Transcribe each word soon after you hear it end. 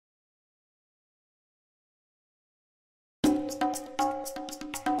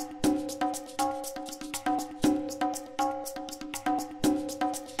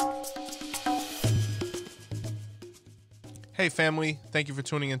Hey family, thank you for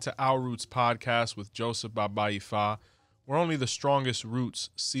tuning into Our Roots podcast with Joseph Baba Ifa. Where only the strongest roots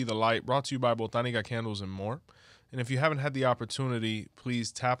see the light, brought to you by 𝗿𝗲𝗿𝗃 candles and more. And if you haven't had the opportunity,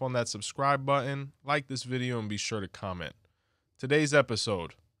 please tap on that subscribe button, like this video, and be sure to comment. Today's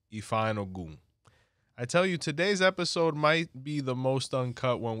episode, Ifa and Oggun. I tell you, today's episode might be the most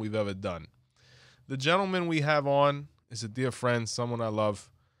uncut one we've ever done. The gentleman we have on is a dear friend, someone I love,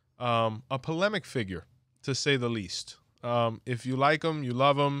 a polemic figure, to say the least. If you like him, you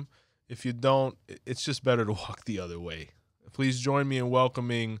love him. If you don't, it's just better to walk the other way. Please join me in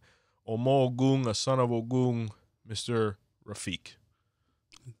welcoming Oggun, a son of Oggun, Mr. Rafiq.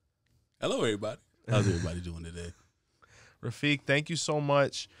 Hello, everybody. How's everybody doing today? Rafiq, thank you so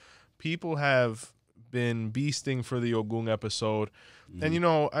much. People have been beasting for the Oggun episode. And, you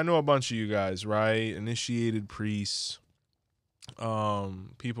know, I know a bunch of you guys, right? Initiated priests,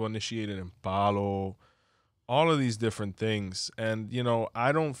 people initiated in 𝗃𝗏𝗏, all of these different things. And, you know,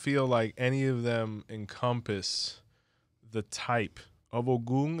 I don't feel like any of them encompass the type of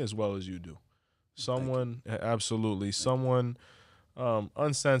Oggun as well as you do. Someone, absolutely, someone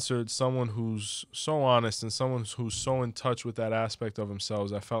uncensored, someone who's so honest and someone who's so in touch with that aspect of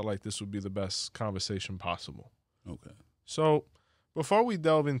themselves. I felt like this would be the best conversation possible. Okay. So before we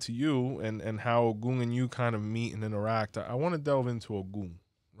delve into you and how Oggun and you kind of meet and interact, I want to delve into Oggun,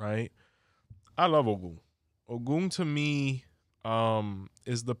 right? I love Oggun. Oggun to me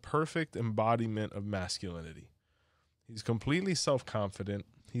is the perfect embodiment of masculinity. He's completely self-confident.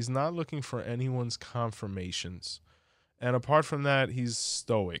 He's not looking for anyone's confirmations. And apart from that, he's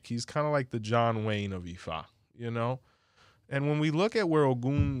stoic. He's kind of like the John Wayne of Ifa, you know? And when we look at where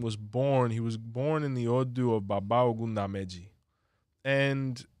Oggun was born, he was born in the Odu of Baba 𝗿𝗸𝗿𝗏.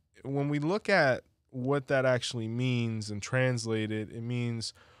 And when we look at what that actually means and translate it, it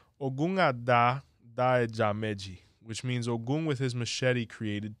means Oggun 𝗀𝗲𝗿𝗁𝗍, which means Oggun with his machete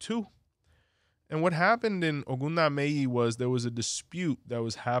created two. And what happened in Oggun 𝗀𝗍𝗿𝗁 was there was a dispute that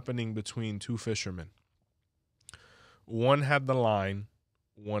was happening between two fishermen. One had the line,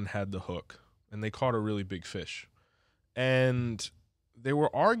 one had the hook, and they caught a really big fish. And they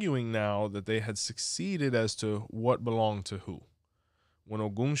were arguing now that they had succeeded as to what belonged to who. When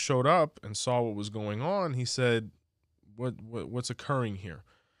Oggun showed up and saw what was going on, he said, what's occurring here?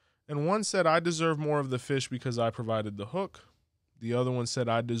 And one said, I deserve more of the fish because I provided the hook. The other one said,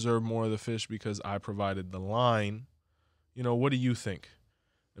 I deserve more of the fish because I provided the line. You know, what do you think?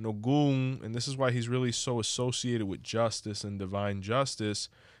 And Oggun, and this is why he's really so associated with justice and divine justice,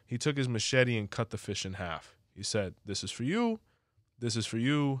 he took his machete and cut the fish in half. He said, this is for you,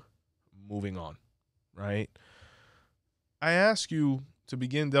 moving on, right? I ask you to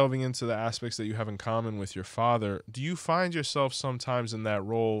begin delving into the aspects that you have in common with your father. Do you find yourself sometimes in that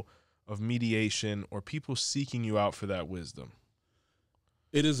role of mediation or people seeking you out for that wisdom?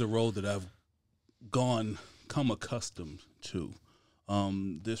 It is a role that I've come accustomed to.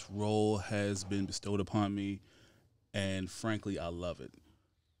 This role has been bestowed upon me, and frankly, I love it.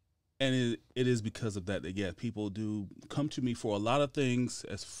 And it is because of that, yeah, people do come to me for a lot of things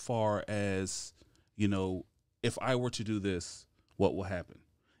as far as, you know, if I were to do this, what will happen?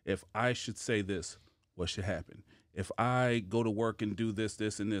 If I should say this, what should happen? If I go to work and do this,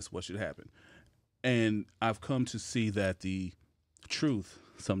 this, and this, what should happen? And I've come to see that the truth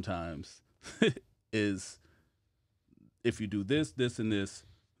sometimes is if you do this, this, and this,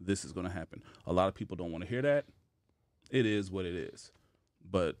 this is going to happen. A lot of people don't want to hear that. It is what it is.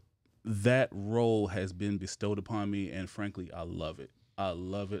 But that role has been bestowed upon me, and frankly, I love it. I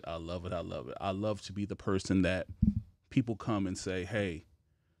love it. I love it. I love it. I love to be the person that people come and say, hey,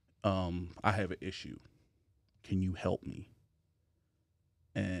 I have an issue. Can you help me?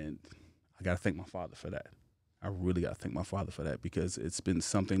 And I got to thank my father for that. I really got to thank my father for that, because it's been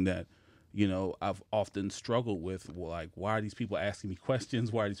something that, you know, I've often struggled with. Well, like, why are these people asking me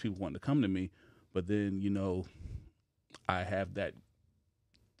questions? Why are these people wanting to come to me? But then, you know, I have that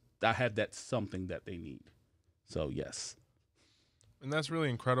something that they need. So, yes. And that's really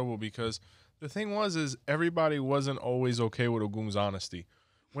incredible, because the thing is everybody wasn't always okay with Oggun's honesty.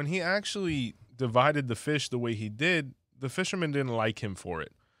 When he actually divided the fish the way he did, the fishermen didn't like him for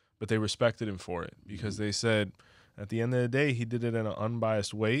it, but they respected him for it, because they said, at the end of the day, he did it in an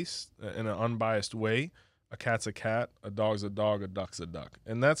unbiased way. A cat's a cat, a dog's a dog, a duck's a duck.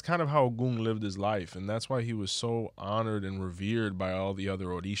 And that's kind of how Oggun lived his life, and that's why he was so honored and revered by all the other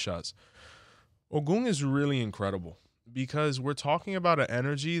orishas. Oggun is really incredible, because we're talking about an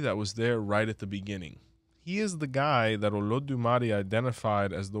energy that was there right at the beginning. He he is the guy that Olodumare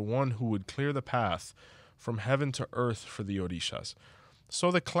identified as the one who would clear the path from heaven to earth for the orishas.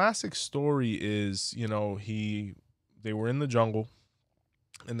 So the classic story is, they were in the jungle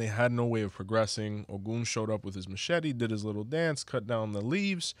and they had no way of progressing. Ogun showed up with his machete, did his little dance, cut down the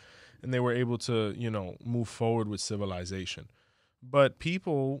leaves, and they were able to, move forward with civilization. But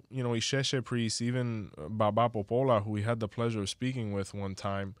people, 𝘃𝗶𝗱𝗏 priests, even Baba Ifa, who we had the pleasure of speaking with one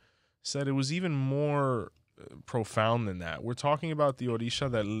time, said it was even more profound than that. We're talking about the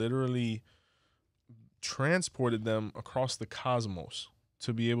orisha that literally transported them across the cosmos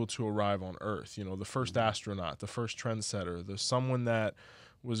to be able to arrive on Earth. The first astronaut, the first trendsetter, the someone that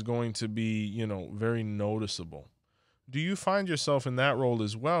was going to be, very noticeable. Do you find yourself in that role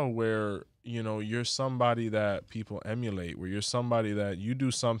as well, where, you're somebody that people emulate, where you're somebody that you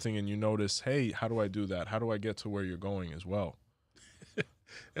do something and you notice, hey, how do I do that? How do I get to where you're going as well?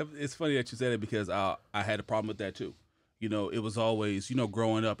 It's funny that you said it, because I had a problem with that too. It was always,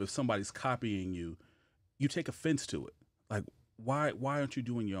 growing up, if somebody's copying you, you take offense to it. Like, why aren't you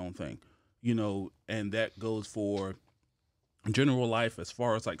doing your own thing? And that goes for general life as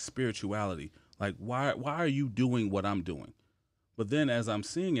far as like spirituality. Like, why are you doing what I'm doing? But then as I'm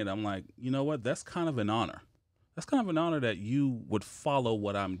seeing it, I'm like, you know what? That's kind of an honor. That's kind of an honor that you would follow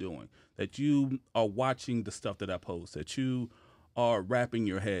what I'm doing, that you are watching the stuff that I post, that you are wrapping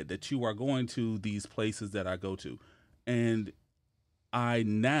your head, that you are going to these places that I go to. And I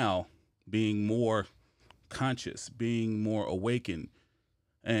now, being more conscious, being more awakened,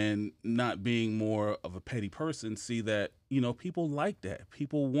 and not being more of a petty person, see that, people like that.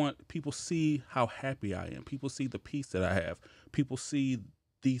 People see how happy I am. People see the peace that I have. People see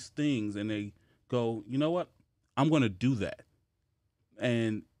these things and they go, you know what? I'm going to do that.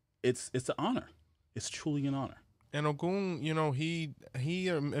 And it's an honor. It's truly an honor. And Oggun, he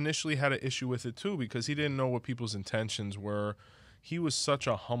initially had an issue with it too, because he didn't know what people's intentions were. He was such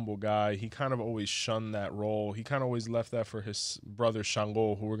a humble guy. He kind of always shunned that role. He kind of always left that for his brother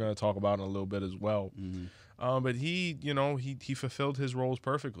Shango, who we're going to talk about in a little bit as well. Mm-hmm. But he fulfilled his roles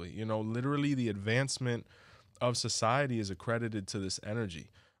perfectly. Literally the advancement of society is accredited to this energy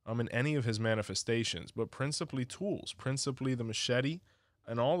in any of his manifestations, but principally tools, principally the machete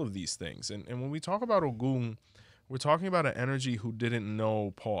and all of these things. And when we talk about Oggun, we're talking about an energy who didn't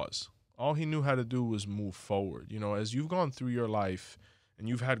know pause. All he knew how to do was move forward. As you've gone through your life and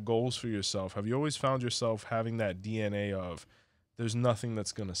you've had goals for yourself, have you always found yourself having that DNA of there's nothing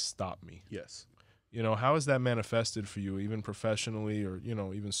that's going to stop me? Yes. How is that manifested for you, even professionally or,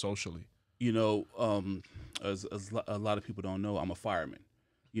 even socially? As a lot of people don't know, I'm a fireman.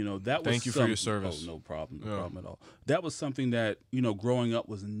 That was Thank you for your service. Oh, no problem. No problem at all. That was something that, growing up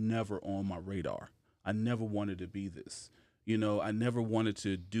was never on my radar. I never wanted to be this. I never wanted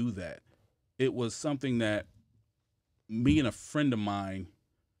to do that. It was something that me and a friend of mine,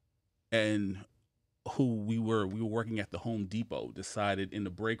 and who we were working at the Home Depot, decided in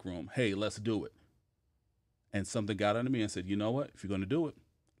the break room, hey, let's do it. And something got under me and said, you know what? If you're going to do it,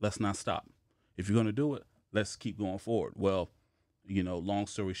 let's not stop. If you're going to do it, let's keep going forward. Well, long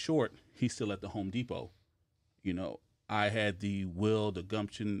story short, he's still at the Home Depot. I had the will, the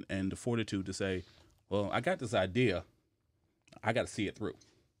gumption, and the fortitude to say, well, I got this idea. I got to see it through.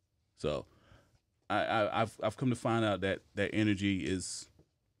 So I've come to find out that energy is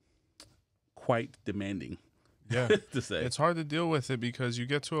quite demanding. Yeah. To say. It's hard to deal with it because you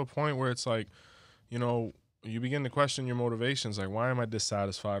get to a point where it's like, you begin to question your motivations. Like, why am I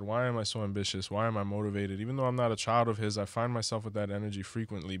dissatisfied? Why am I so ambitious? Why am I motivated? Even though I'm not a child of his, I find myself with that energy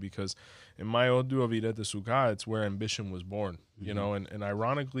frequently because in my 𝘃𝗶𝗱𝗏, it's where ambition was born, and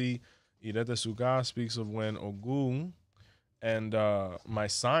ironically, 𝘃𝗶𝗱𝗏 speaks of when Oggun and my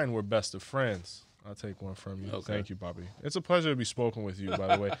sign were best of friends. I'll take one from you. Okay. Thank you, Bobby. It's a pleasure to be spoken with you,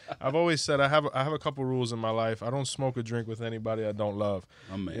 by the way. I've always said I have a couple rules in my life. I don't smoke or drink with anybody I don't love,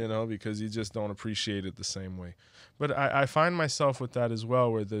 because you just don't appreciate it the same way. But I find myself with that as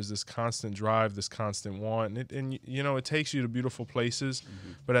well, where there's this constant drive, this constant want, and it takes you to beautiful places,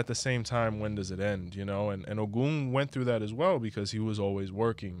 but at the same time, when does it end, And Oggun went through that as well because he was always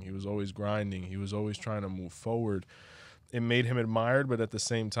working, he was always grinding, he was always trying to move forward. It made him admired, but at the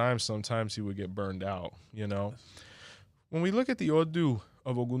same time, sometimes he would get burned out, When we look at the Odu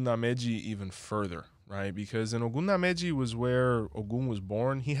of Ogunnameji even further, right? Because in Ogunnameji was where Oggun was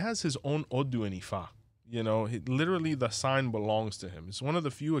born. He has his own Odu in Ifa. Literally the sign belongs to him. It's one of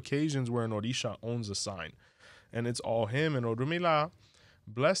the few occasions where an Orisha owns a sign. And it's all him. And Orunmila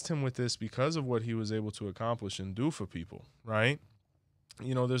blessed him with this because of what he was able to accomplish and do for people, right?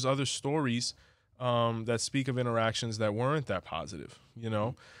 There's other stories that speak of interactions that weren't that positive,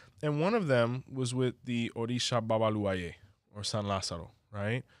 And one of them was with the orisha Baba Ifa, or San Lázaro,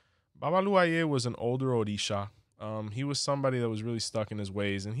 right? Baba Ifa was an older orisha. He was somebody that was really stuck in his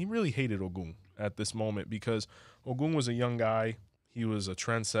ways, and he really hated Ogun at this moment because Ogun was a young guy. He was a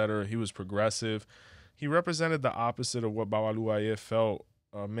trendsetter. He was progressive. He represented the opposite of what Baba Ifa felt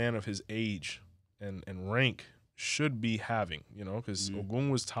a man of his age and rank should be having, you know, because Ogun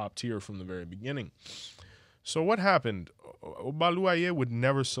was top tier from the very beginning. So what happened? Baba Ifa would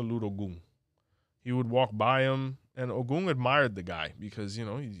never salute Ogun. He would walk by him, and Ogun admired the guy because, you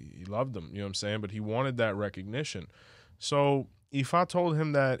know, he loved him, you know what I'm saying? But he wanted that recognition. So Ifa told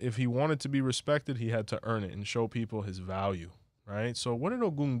him that if he wanted to be respected, he had to earn it and show people his value, right? So what did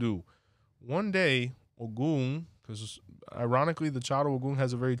Ogun do? One day, Ogun, because ironically, the child of Ogun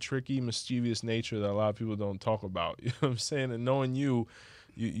has a very tricky, mischievous nature that a lot of people don't talk about. You know what I'm saying? And knowing you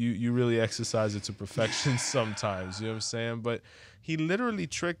really exercise it to perfection sometimes. You know what I'm saying? But he literally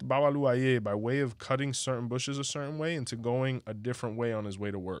tricked Baba Ifa by way of cutting certain bushes a certain way into going a different way on his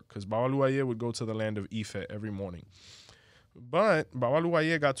way to work. Because Baba Ifa would go to the land of Ife every morning. But Baba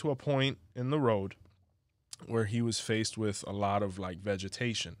Ifa got to a point in the road where he was faced with a lot of like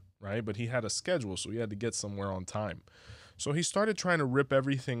vegetation, right? But he had a schedule, so he had to get somewhere on time. So he started trying to rip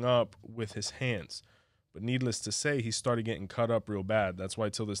everything up with his hands. But needless to say, he started getting cut up real bad. That's why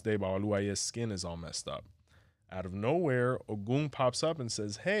till this day, Baba Ifa's skin is all messed up. Out of nowhere, Ogun pops up and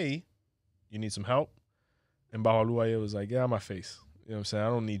says, hey, you need some help? And Baba Ifa was like, yeah, my face. You know what I'm saying? I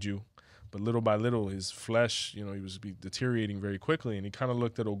don't need you. But little by little, his flesh, you know, he was deteriorating very quickly. And he kind of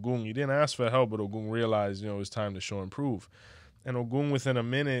looked at Ogun. He didn't ask for help, but Ogun realized, you know, it was time to show and prove. And Ogun, within a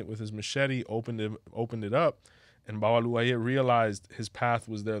minute, with his machete, opened it up. And Baba Ifa realized his path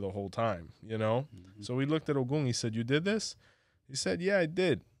was there the whole time, you know? So he looked at Ogun. He said, you did this? He said, yeah, I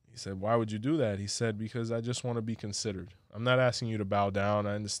did. He said, why would you do that? He said, because I just want to be considered. I'm not asking you to bow down.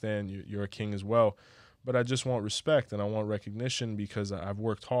 I understand you're a king as well. But I just want respect and I want recognition because I've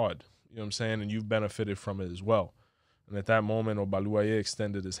worked hard. You know what I'm saying? And you've benefited from it as well. And at that moment, Baba Ifa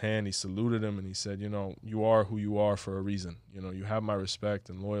extended his hand. He saluted him and he said, you know, you are who you are for a reason. You know, you have my respect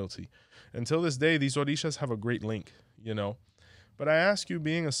and loyalty. Until this day, these orishas have a great link, you know. But I ask you,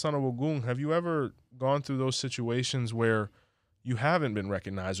 being a son of Ogun, have you ever gone through those situations where you haven't been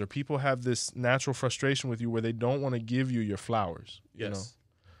recognized or people have this natural frustration with you where they don't want to give you your flowers? You know?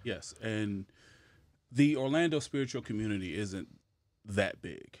 Yes. And the Orlando spiritual community isn't that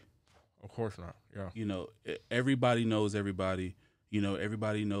big. Of course not. Yeah. You know, everybody knows everybody. You know,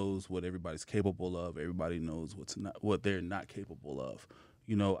 everybody knows what everybody's capable of. Everybody knows what they're not capable of.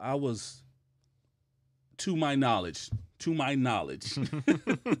 You know, I was, to my knowledge,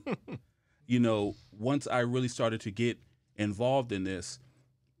 you know, once I really started to get involved in this,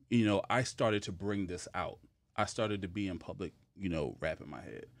 you know, I started to bring this out. I started to be in public, you know, rapping my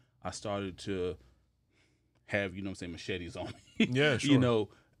head. I started to have, you know what I'm saying, machetes on me. Yeah, sure. You know,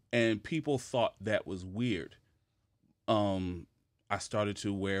 and people thought that was weird. I started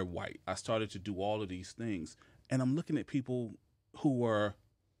to wear white. I started to do all of these things. And I'm looking at people who are,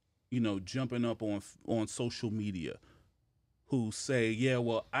 you know, jumping up on social media who say, yeah,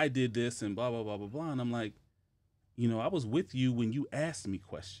 well, I did this and blah, blah, blah, blah, blah. And I'm like, you know, I was with you when you asked me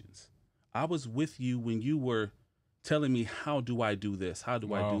questions. I was with you when you were telling me, how do I do this? How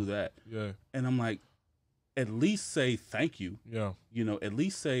do I do that? Yeah. And I'm like, at least say thank you. Yeah. You know, at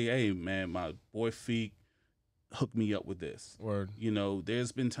least say, hey, man, my boy Rafiq hooked me up with this. Word. You know,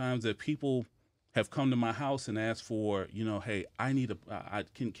 there's been times that people have come to my house and asked for, you know, hey, I need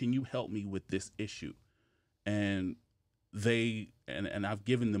can you help me with this issue? And and I've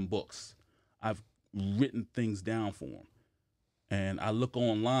given them books. I've written things down for them. And I look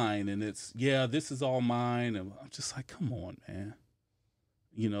online and it's, yeah, this is all mine. And I'm just like, come on, man.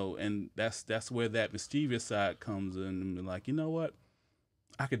 You know, and that's where that mischievous side comes in and like, you know what?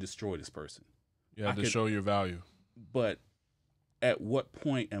 I could destroy this person. Yeah, to show your value. But at what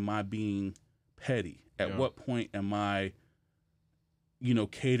point am I being petty? At what point am I, you know,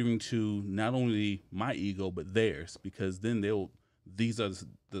 catering to not only my ego, but theirs? Because then these are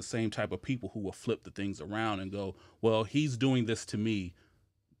the same type of people who will flip the things around and go, well, he's doing this to me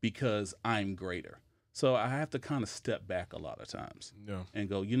because I'm greater. So I have to kind of step back a lot of times and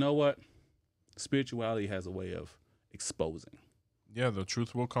go, you know what? Spirituality has a way of exposing. Yeah, the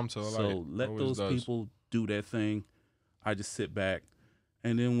truth will come to the light. So let those people do their thing. I just sit back.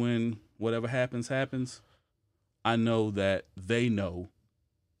 And then when whatever happens, I know that they know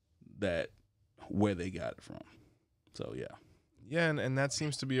that where they got it from. So, yeah. Yeah, and that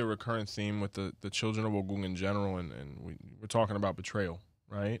seems to be a recurrent theme with the children of Ogun in general. And we're talking about betrayal,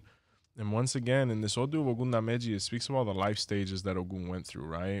 right? And once again, in this Odu of Ogun-na-𝗵𝗔, it speaks about the life stages that Ogun went through,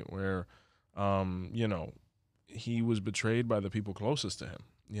 right? Where, you know, he was betrayed by the people closest to him,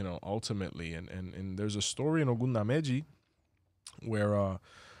 you know, ultimately. And there's a story in Ogun-na-𝗵𝗔 where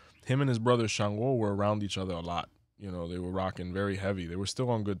him and his brother Shango were around each other a lot. You know, they were rocking very heavy. They were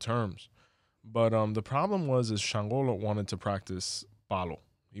still on good terms. But the problem was Shango wanted to practice palo.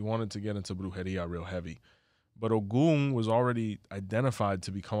 He wanted to get into brujeria real heavy. But Ogun was already identified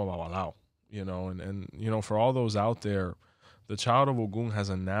to become a 𝗹𝗶𝗸𝗶, you know, and you know, for all those out there, the child of Ogun has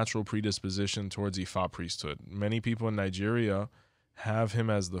a natural predisposition towards Ifa priesthood. Many people in Nigeria have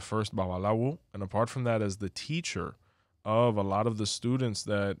him as the first 𝗹𝗶𝗸𝗶, and apart from that, as the teacher of a lot of the students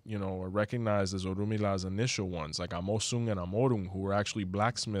that, you know, are recognized as Orumila's initial ones, like Amosun and Amorun, who were actually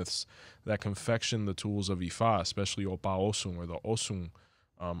blacksmiths that confection the tools of Ifa, especially 𝗹𝗶𝗸𝗁 or the Osun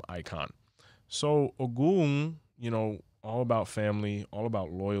icon. So Ogun, you know, all about family, all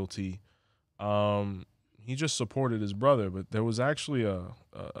about loyalty. He just supported his brother, but there was actually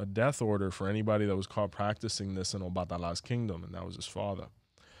a death order for anybody that was caught practicing this in 𝗹𝗶𝗸𝗏's kingdom, and that was his father.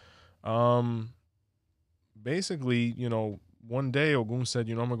 Basically, you know, one day Ogun said,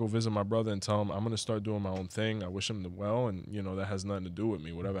 you know, I'm going to go visit my brother and tell him I'm going to start doing my own thing. I wish him well, and, you know, that has nothing to do with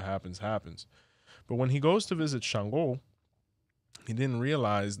me. Whatever happens, happens. But when he goes to visit Shango, he didn't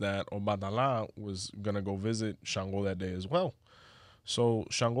realize that 𝗹𝗶𝗸𝗏 was going to go visit Shango that day as well. So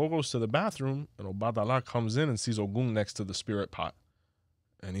Shango goes to the bathroom, and 𝗹𝗶𝗸𝗏 comes in and sees Ogun next to the spirit pot.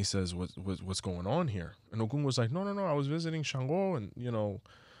 And he says, what's going on here? And Ogun was like, no, I was visiting Shango, and, you know,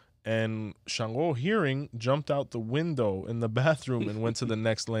 and Shango, hearing, jumped out the window in the bathroom and went to the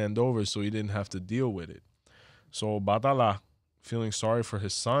next land over so he didn't have to deal with it. So 𝗹𝗶𝗸𝗏, feeling sorry for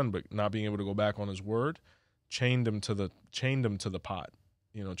his son but not being able to go back on his word, chained him to the pot,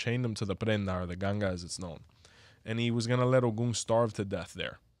 you know, chained him to the prenda, or the ganga as it's known. And he was going to let Ogun starve to death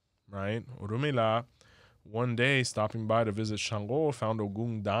there, right? Orumila, one day, stopping by to visit Shango, found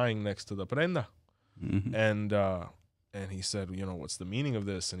Ogun dying next to the prenda. And he said, you know, what's the meaning of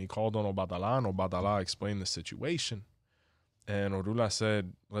this? And he called on 𝗹𝗶𝗸𝗏, and 𝗹𝗶𝗸𝗏 explained the situation. And Orula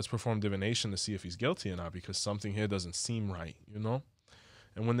said, let's perform divination to see if he's guilty or not, because something here doesn't seem right, you know?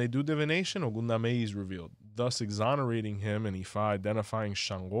 And when they do divination, Ogun-na-𝗵𝗔 is revealed, thus exonerating him and Ifa identifying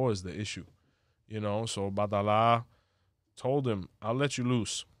Shango as the issue. You know, so 𝗹𝗶𝗸𝗏 told him, I'll let you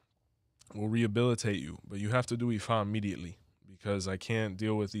loose. We'll rehabilitate you, but you have to do Ifa immediately, because I can't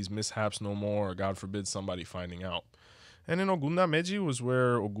deal with these mishaps no more, or God forbid somebody finding out. And in Ogun-na-𝗵𝗔 was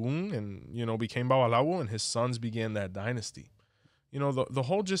where Ogun, and, you know, became 𝗹𝗶𝗸𝗶, and his sons began that dynasty. You know, the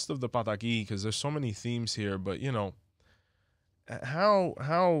whole gist of the pataki, because there's so many themes here, but, you know,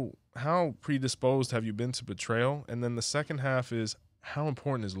 how predisposed have you been to betrayal? And then the second half is, how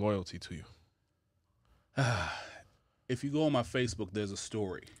important is loyalty to you? If you go on my Facebook, there's a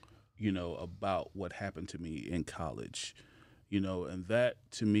story, you know, about what happened to me in college, you know, and that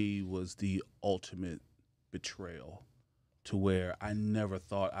to me was the ultimate betrayal, to where I never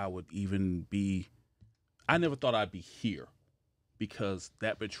thought I would even be, I never thought I'd be here, because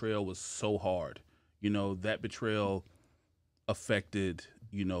that betrayal was so hard. You know, that betrayal affected,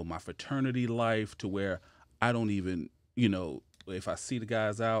 you know, my fraternity life, to where I don't even, you know, if I see the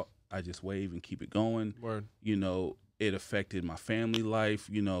guys out, I just wave and keep it going. Word. You know, it affected my family life,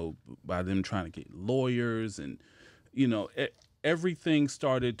 you know, by them trying to get lawyers, and, you know, everything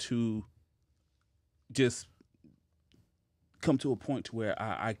started to just come to a point to where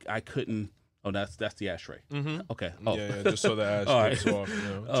I couldn't. Oh, that's the ashtray. Okay. Oh. Yeah, just so the ashtrays off. You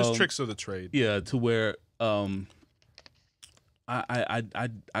know, just tricks of the trade. Yeah, to where I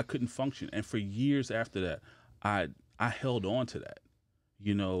couldn't function, and for years after that, I held on to that.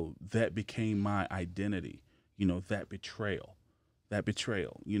 You know, that became my identity. You know, that betrayal,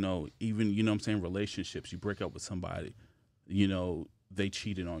 you know, even, you know what I'm saying, relationships, you break up with somebody, you know, they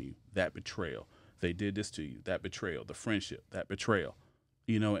cheated on you, that betrayal. They did this to you, that betrayal. The friendship, that betrayal.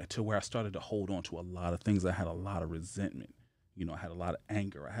 You know, to where I started to hold on to a lot of things. I had a lot of resentment. You know, I had a lot of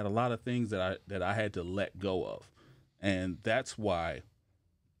anger. I had a lot of things that I had to let go of. And that's why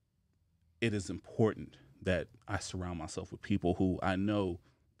it is important that I surround myself with people who I know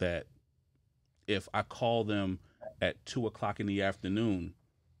that if I call them at 2:00 in the afternoon,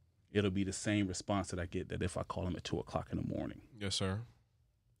 it'll be the same response that I get that if I call them at 2:00 in the morning. Yes, sir.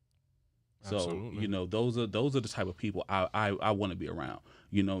 So, Absolutely. you know, those are the type of people I want to be around.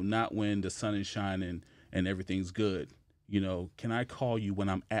 You know, not when the sun is shining and everything's good. You know, can I call you when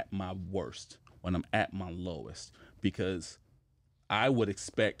I'm at my worst, when I'm at my lowest? Because I would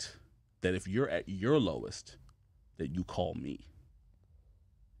expect that if you're at your lowest, that you call me.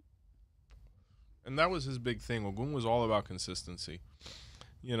 And that was his big thing. Oggun was all about consistency.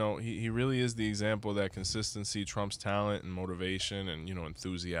 you know, he really is the example that consistency trumps talent and motivation and, you know,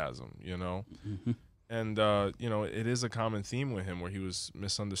 enthusiasm, you know. Mm-hmm. And, you know, it is a common theme with him where he was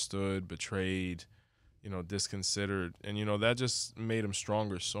misunderstood, betrayed, you know, disconsidered. And, you know, that just made him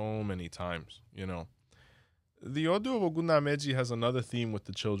stronger so many times, you know. The Odu of Ogun has another theme with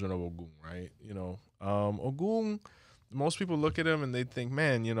the children of Ogun, right? You know, Ogun, most people look at him and they think,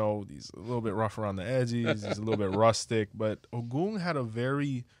 man, you know, he's a little bit rough around the edges, he's a little bit rustic. But Ogun had a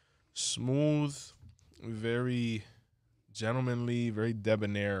very smooth, very gentlemanly, very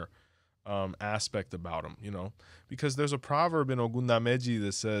debonair aspect about him, you know, because there's a proverb in Ogun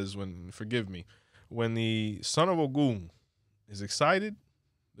that says, forgive me, when the son of Ogun is excited,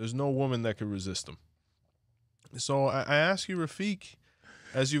 there's no woman that could resist him. So I ask you, Rafiq,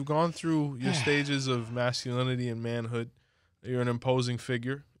 as you've gone through your stages of masculinity and manhood, you're an imposing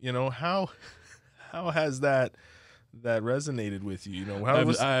figure. You know, how has that resonated with you? You know,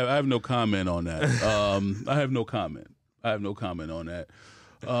 I have no comment on that. I have no comment. I have no comment on that.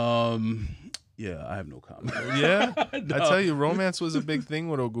 Yeah, I have no comment. Yeah, No. I tell you, romance was a big thing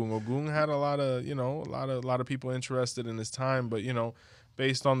with Ogun. Ogun had a lot of, you know, a lot of people interested in his time, but you know,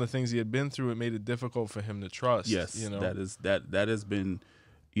 based on the things he had been through, it made it difficult for him to trust. Yes, you know, that has been,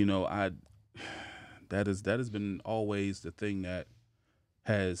 you know, that has been always the thing that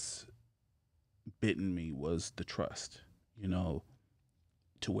has bitten me, was the trust. You know,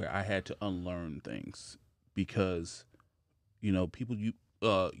 to where I had to unlearn things because, you know, people you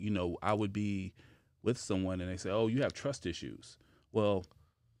know, I would be with someone and they say, "Oh, you have trust issues." Well,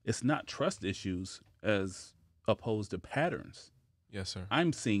 it's not trust issues as opposed to patterns. yes, sir.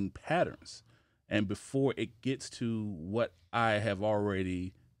 I'm seeing patterns. And before it gets to what I have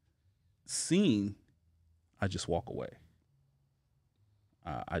already seen, I just walk away.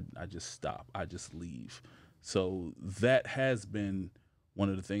 I just stop. I just leave. So that has been one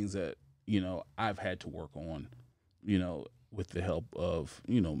of the things that, you know, I've had to work on, you know, with the help of,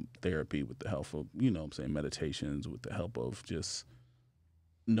 you know, therapy, with the help of, you know, I'm saying meditations, with the help of just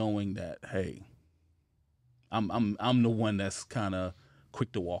knowing that, hey, I'm the one that's kind of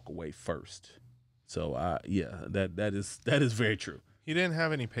quick to walk away first. So yeah, that is very true. He didn't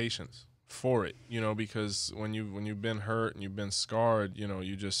have any patience for it, you know, because when you've been hurt and you've been scarred, you know,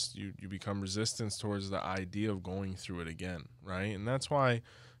 you become resistant towards the idea of going through it again, right? And that's why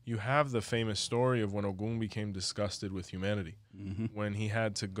you have the famous story of when Oggun became disgusted with humanity, when he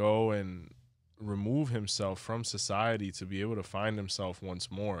had to go and remove himself from society to be able to find himself once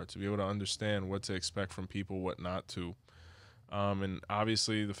more, to be able to understand what to expect from people, what not to. And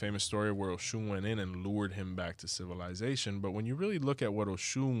obviously the famous story where Oshun went in and lured him back to civilization. But when you really look at what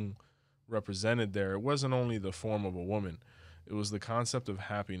Oshun represented there, it wasn't only the form of a woman. It was the concept of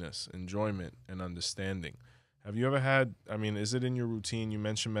happiness, enjoyment, and understanding. Have you ever had, I mean, is it in your routine? You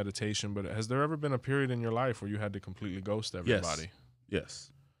mentioned meditation, but has there ever been a period in your life where you had to completely ghost everybody?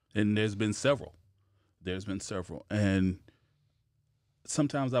 Yes. And there's been several. And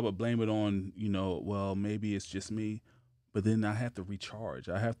sometimes I would blame it on, you know, well, maybe it's just me. But then I have to recharge.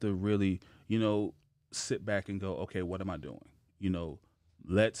 I have to really, you know, sit back and go, okay, what am I doing? You know,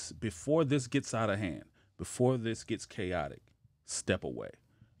 before this gets out of hand, before this gets chaotic, step away.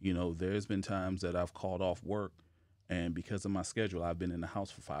 You know, there's been times that I've called off work, and because of my schedule, I've been in the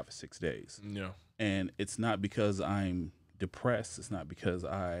house for 5 or 6 days. Yeah. And it's not because I'm depressed. It's not because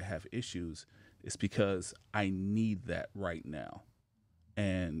I have issues. It's because I need that right now.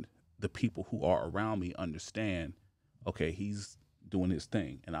 And the people who are around me understand, okay, he's doing his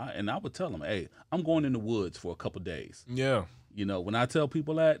thing. And I would tell him, hey, I'm going in the woods for a couple of days. Yeah. You know, when I tell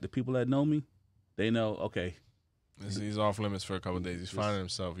people that, the people that know me, they know, okay, he's off limits for a couple of days. He's finding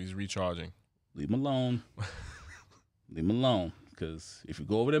himself. He's recharging. Leave him alone. Leave him alone. Because if you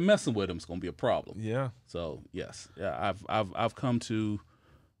go over there messing with him, it's gonna be a problem. Yeah. So yes, yeah, I've come to,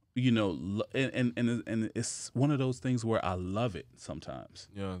 you know, and it's one of those things where I love it sometimes.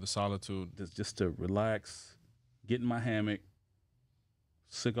 Yeah, the solitude. Just to relax, get in my hammock,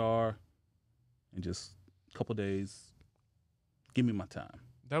 cigar, and just a couple days, give me my time.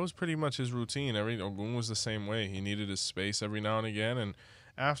 That was pretty much his routine. Oggun was the same way. He needed his space every now and again. And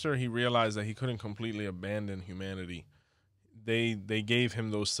after he realized that he couldn't completely abandon humanity, they gave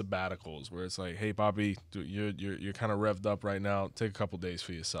him those sabbaticals where it's like, hey, Bobby, you're kind of revved up right now. Take a couple days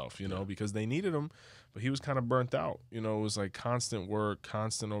for yourself, you know, because they needed him, but he was kind of burnt out. You know, it was like constant work,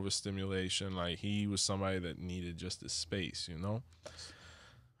 constant overstimulation. Like he was somebody that needed just his space, you know.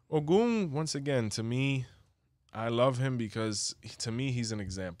 Oggun, once again, to me, I love him because to me, he's an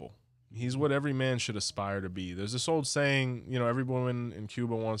example. He's what every man should aspire to be. There's this old saying, you know, every woman in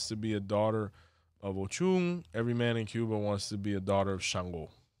Cuba wants to be a daughter of Ochun. Every man in Cuba wants to be a daughter of Shango.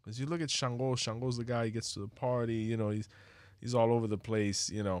 Because you look at Shango, Shango's the guy, he gets to the party, you know, he's all over the place,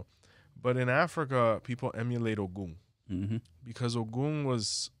 you know. But in Africa, people emulate Ogun because Ogun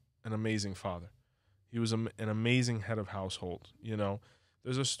was an amazing father. He was an amazing head of household, you know.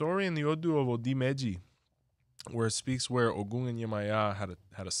 There's a story in the 𝗿𝗶𝗸𝗶𝗲 where it speaks where Ogun and 𝘃𝗏𝗏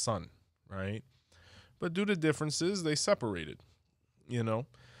had a son, right? But due to differences, they separated, you know.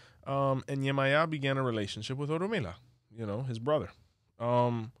 And 𝘃𝗏𝗏 began a relationship with Orunmila, you know, his brother.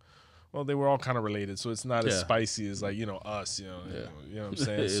 Well, they were all kind of related, so it's not as spicy as like, you know, us, you know what I'm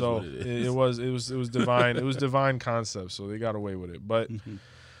saying. So it was divine. It was divine concept. So they got away with it. But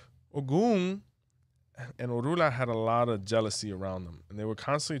Ogun and Orula had a lot of jealousy around them, and they were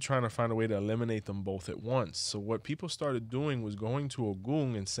constantly trying to find a way to eliminate them both at once. So what people started doing was going to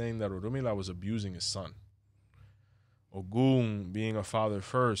Ogun and saying that Orunmila was abusing his son. Ogun, being a father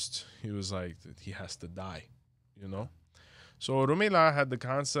first, he was like, he has to die, you know. So Orunmila had the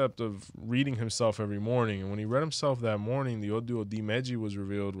concept of reading himself every morning, and when he read himself that morning, the 𝗿𝗏𝗶𝗸𝗁 was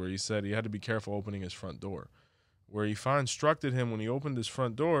revealed, where he said he had to be careful opening his front door. Where Ifa instructed him when he opened his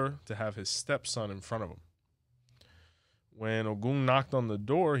front door to have his stepson in front of him. When Ogun knocked on the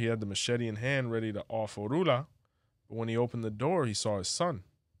door, he had the machete in hand ready to off Orula. But when he opened the door, he saw his son.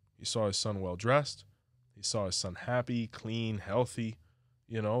 He saw his son well dressed. He saw his son happy, clean, healthy,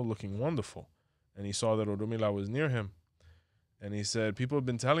 you know, looking wonderful. And he saw that Orunmila was near him. And he said, people have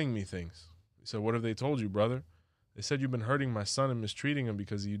been telling me things. He said, what have they told you, brother? They said you've been hurting my son and mistreating him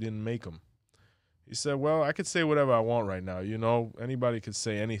because you didn't make him. He said, well, I could say whatever I want right now. You know, anybody could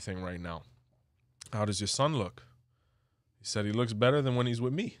say anything right now. How does your son look? He said, he looks better than when he's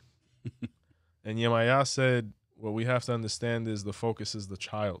with me. And 𝘃𝗏𝗏 said, what we have to understand is the focus is the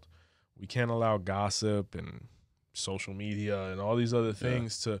child. We can't allow gossip and social media and all these other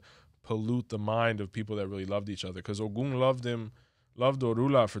things to pollute the mind of people that really loved each other. Because Ogun loved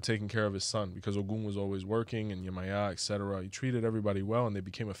Orula for taking care of his son, because Ogun was always working, and 𝘃𝗏𝗏, etc. He treated everybody well, and they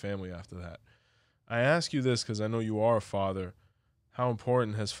became a family after that. I ask you this because I know you are a father. How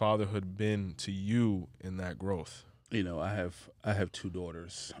important has fatherhood been to you in that growth? You know, I have two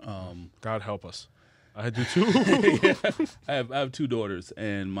daughters. God help us. I do too. I have two daughters,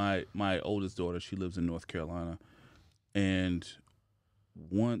 and my oldest daughter, she lives in North Carolina. And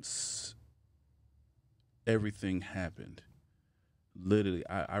once everything happened, literally,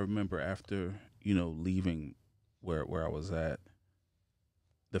 I remember after, you know, leaving where I was at,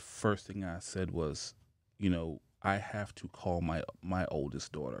 the first thing I said was, you know, I have to call my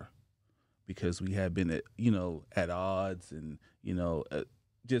oldest daughter, because we had been at odds, and, you know,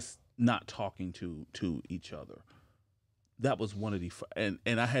 just not talking to each other. That was one of the, and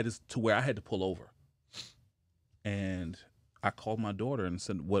I had to where I had to pull over, and I called my daughter and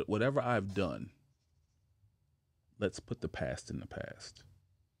said, whatever I've done, let's put the past in the past.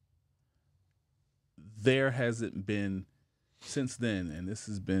 There hasn't been, since then, and this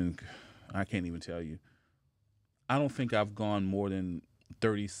has been, I can't even tell you, I don't think I've gone more than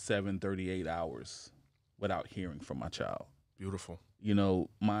 37, 38 hours without hearing from my child. Beautiful. You know,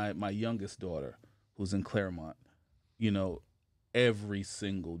 my youngest daughter, who's in Claremont, you know, every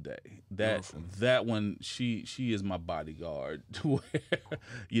single day. That one, she is my bodyguard. Where,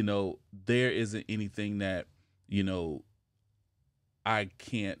 you know, there isn't anything that, you know, I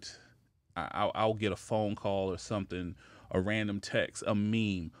can't, I'll get a phone call or something, a random text, a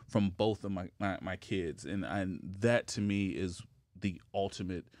meme from both of my kids. And that to me is the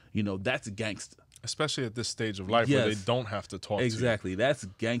ultimate, you know, that's gangster. Especially at this stage of life where they don't have to talk exactly. to you. That's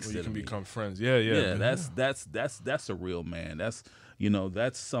gangster. You can become friends. Yeah. That's a real man. That's, you know,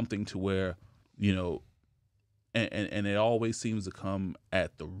 that's something to where, you know, and it always seems to come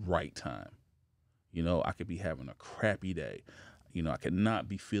at the right time. You know, I could be having a crappy day. You know, I could not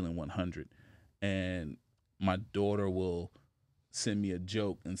be feeling 100. And my daughter will send me a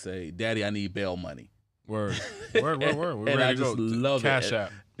joke and say, Daddy, I need bail money. Word. We're and ready I to just go. love Cash it.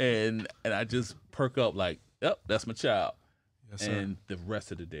 App. And I just perk up like, yep, that's my child. Yes, sir. And the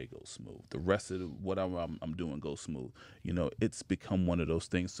rest of the day goes smooth. The rest of what I'm doing goes smooth. You know, it's become one of those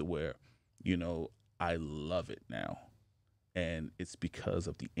things to where, you know, I love it now. And it's because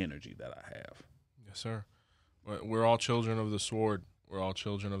of the energy that I have. Yes, sir. We're all children of the sword. We're all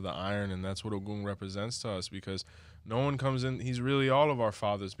children of the iron, and that's what Ogun represents to us, because no one comes in. He's really all of our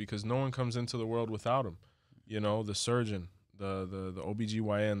fathers, because no one comes into the world without him. You know, the surgeon, the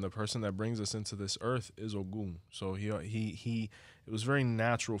OBGYN, the person that brings us into this earth is Ogun. So it was very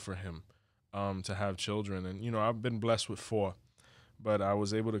natural for him to have children. And, you know, I've been blessed with 4. but I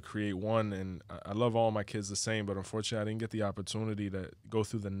was able to create one, and I love all my kids the same, but unfortunately I didn't get the opportunity to go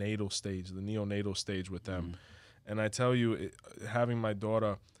through the natal stage, the neonatal stage with them. And I tell you, having my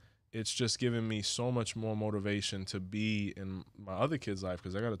daughter, it's just given me so much more motivation to be in my other kid's life,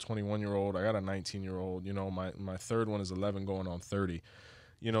 because I got a 21-year-old, I got a 19-year-old, you know, my third one is 11 going on 30.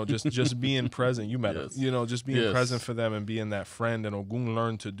 You know, just being present. You met him. You know, just being present for them and being that friend. And Oggun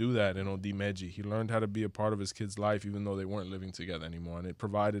learned to do that in 𝗿𝗏𝗍𝗁. He learned how to be a part of his kid's life, even though they weren't living together anymore. And it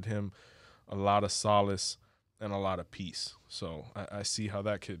provided him a lot of solace and a lot of peace. So I see how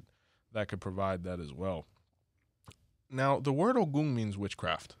that could provide that as well. Now, the word Oggun means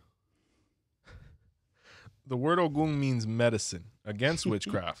witchcraft. The word Oggun means medicine against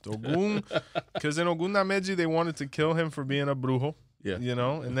witchcraft. Oggun, because in 𝗿𝗏𝗍𝗁, they wanted to kill him for being a brujo. Yeah. You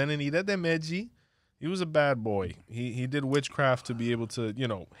know, and then in 𝗿𝗏𝗍𝗁, he was a bad boy. He did witchcraft to be able to, you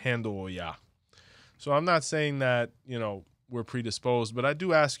know, handle Oya. So I'm not saying that, you know, we're predisposed, but I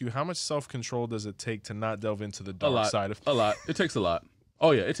do ask you, how much self-control does it take to not delve into the dark side of a lot? It takes a lot.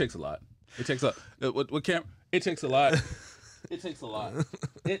 Oh yeah, it takes a lot. It takes a what can't it takes a lot. It takes a lot.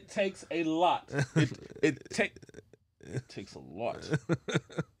 It takes a lot. It takes a lot.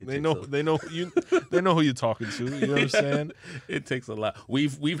 They know who you're talking to. You know what I'm saying? It takes a lot.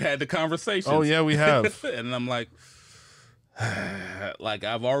 We've had the conversation. Oh yeah, we have. And I'm like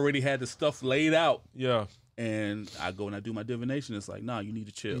I've already had the stuff laid out. Yeah. And I go and I do my divination. It's like, nah, you need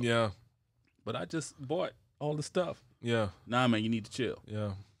to chill. Yeah. But I just bought all the stuff. Yeah. Nah, man, you need to chill.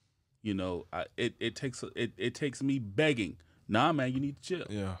 Yeah. You know, it takes me begging. Nah, man, you need to chill.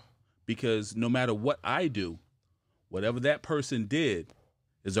 Yeah. Because no matter what I do, whatever that person did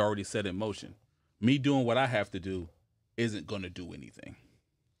is already set in motion. Me doing what I have to do isn't going to do anything.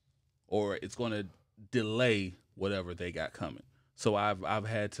 Or it's going to delay whatever they got coming. So I've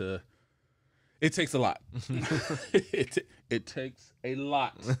had to. It takes a lot. It takes a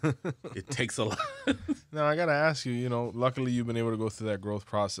lot. It takes a lot. Now, I got to ask you, you know, luckily you've been able to go through that growth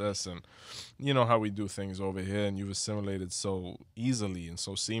process, and you know how we do things over here, and you've assimilated so easily and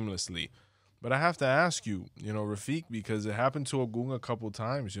so seamlessly. But I have to ask you, you know, Rafiq, because it happened to Oggun a couple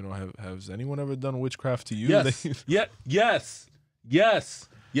times, you know, has anyone ever done witchcraft to you? Yes. Yes.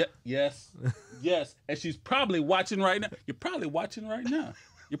 And she's probably watching right now. You're probably watching right now.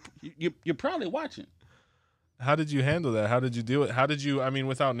 You're probably watching. How did you handle that? How did you deal with it? How did you, I mean,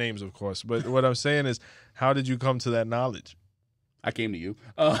 without names, of course, but what I'm saying is, how did you come to that knowledge? I came to you.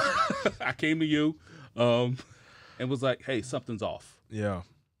 I came to you and was like, hey, something's off. Yeah.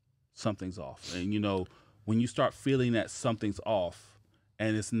 Something's off. And, you know, when you start feeling that something's off,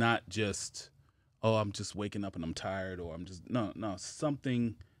 and it's not just, oh, I'm just waking up and I'm tired, or I'm just, no,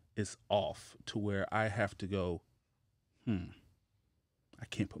 something is off to where I have to go, I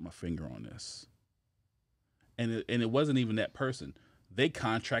can't put my finger on this. And it wasn't even that person. They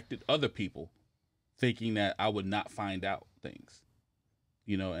contracted other people thinking that I would not find out things,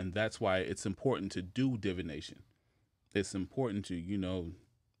 you know, and that's why it's important to do divination. It's important to, you know,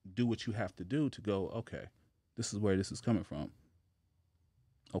 do what you have to do to go, okay, this is where this is coming from.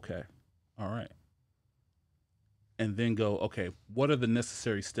 Okay. All right. And then go, okay, what are the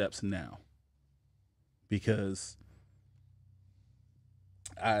necessary steps now? Because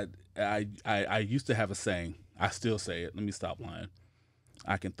I used to have a saying. I still say it. Let me stop lying.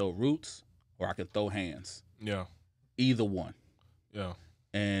 I can throw roots or I can throw hands. Yeah. Either one. Yeah.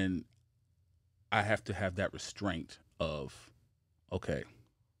 And I have to have that restraint of, okay,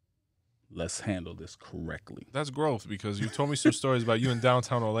 let's handle this correctly. That's growth, because you told me some stories about you in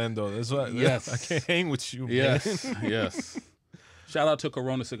downtown Orlando. That's why I can't hang with you, man. Yes. Shout out to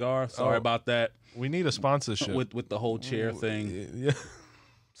Corona Cigar. Sorry about that. We need a sponsorship. With the whole chair thing. Yeah.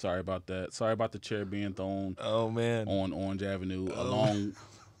 Sorry about that. Sorry about the chair being thrown on Orange Avenue, along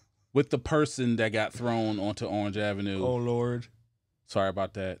with the person that got thrown onto Orange Avenue. Oh, Lord. Sorry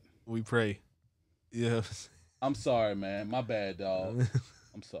about that. We pray. Yeah. I'm sorry, man. My bad, dog.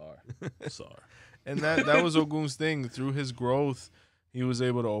 I'm sorry. And that was Oggun's thing. Through his growth, he was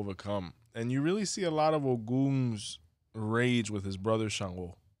able to overcome. And you really see a lot of Oggun's rage with his brother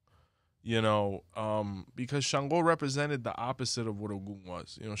𝗀𝗃𝗿. You know, because 𝗀𝗃𝗿 represented the opposite of what Oggun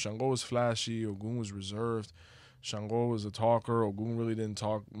was. You know, 𝗀𝗃𝗿 was flashy, Oggun was reserved. 𝗀𝗃𝗿 was a talker. Oggun really didn't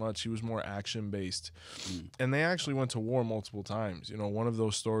talk much. He was more action-based. And they actually went to war multiple times. You know, one of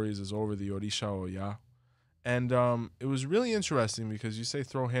those stories is over the orisha. And it was really interesting, because you say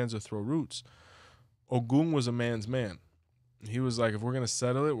throw hands or throw roots. Oggun was a man's man. He was like, if we're going to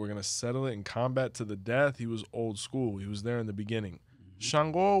settle it, we're going to settle it in combat to the death. He was old school. He was there in the beginning.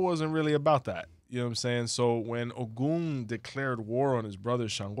 𝗀𝗃𝗿 wasn't really about that. You know what I'm saying? So when Oggun declared war on his brother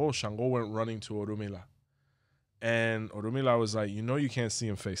𝗀𝗃𝗿, 𝗀𝗃𝗿 went running to Orunmila. And Orunmila was like, you know, you can't see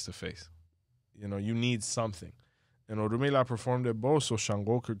him face to face. You know, you need something. And Orunmila performed a bow so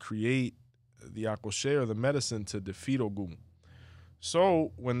Shango could create the 𝗃𝗍𝗃, or the medicine, to defeat Oggun.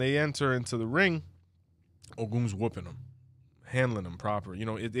 So when they enter into the ring, Ogun's whooping him, handling him proper. You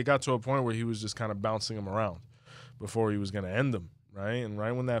know, it got to a point where he was just kind of bouncing him around before he was going to end him, right? And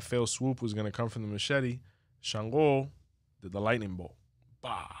right when that failed swoop was going to come from the machete, Shango did the lightning bolt.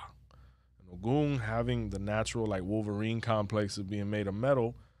 Bah! And Oggun, having the natural, like, Wolverine complex of being made of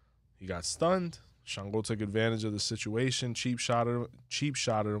metal, he got stunned. Shango took advantage of the situation, cheap shotted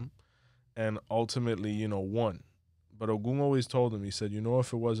him, and ultimately, you know, won. But Oggun always told him, he said, you know,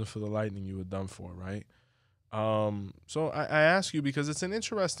 if it wasn't for the lightning, you were done for, right? So I ask you because it's an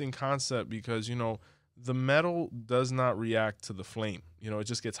interesting concept, because, you know, the metal does not react to the flame. You know, it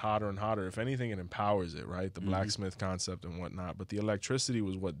just gets hotter and hotter. If anything, it empowers it, right? The blacksmith concept and whatnot. But the electricity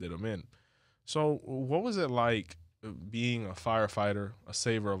was what did him in. So what was it like being a firefighter, a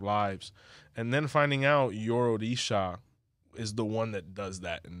saver of lives, and then finding out your orisha is the one that does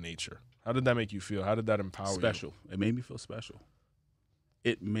that in nature? How did that make you feel? How did that empower you? Special. It made me feel special.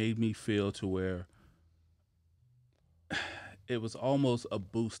 It made me feel to where it was almost a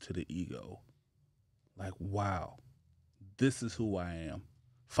boost to the ego. Like, wow, this is who I am.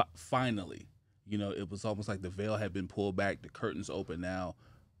 Finally, you know, it was almost like the veil had been pulled back, the curtains open now.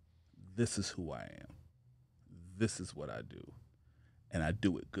 This is who I am. This is what I do. And I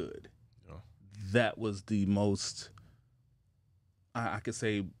do it good. Yeah. That was the most, I could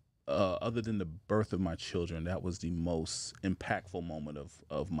say, other than the birth of my children, that was the most impactful moment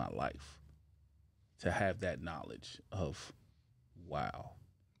of my life. To have that knowledge of, wow.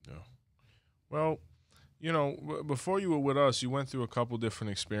 Yeah. Well, you know, before you were with us, you went through a couple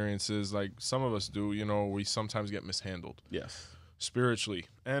different experiences, like some of us do. You know, we sometimes get mishandled. Yes. Spiritually.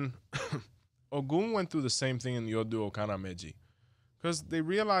 And Oggun went through the same thing in the 𝗃𝗶𝗱𝗲, because they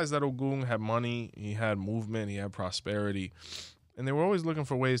realized that Oggun had money, he had movement, he had prosperity, and they were always looking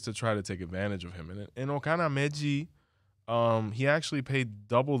for ways to try to take advantage of him. And in 𝗃𝗶𝗱𝗲, he actually paid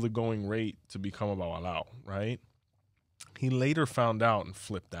double the going rate to become a 𝗃𝗶𝗹𝗁, right? He later found out and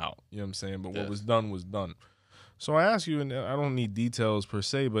flipped out, you know what I'm saying? But what was done was done. So I ask you, and I don't need details per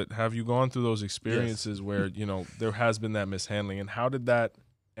se, but have you gone through those experiences where, you know, there has been that mishandling, and how did that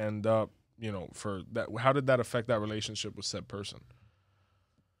end up, you know, for that, how did that affect that relationship with said person?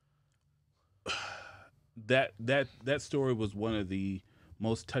 That story was one of the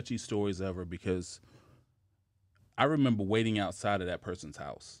most touchy stories ever, because I remember waiting outside of that person's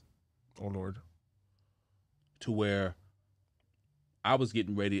house. Oh, Lord. To where I was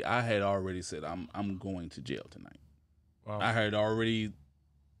getting ready. I had already said, I'm going to jail tonight. Wow. I had already.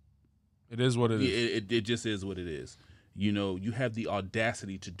 It is what it is. It just is what it is. You know, you have the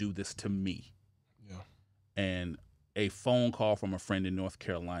audacity to do this to me. Yeah. And a phone call from a friend in North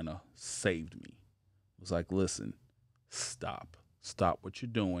Carolina saved me. It was like, listen, stop what you're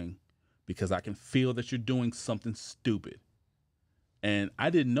doing, because I can feel that you're doing something stupid. And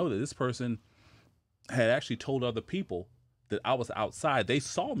I didn't know that this person had actually told other people that I was outside. They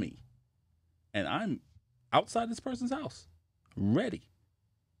saw me, and I'm outside this person's house, ready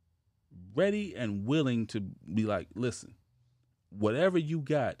and willing to be like, listen, whatever you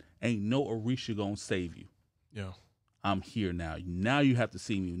got, ain't no orisha gonna save you. Yeah. I'm here now. Now you have to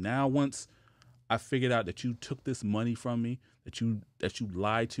see me. Now, once I figured out that you took this money from me, that you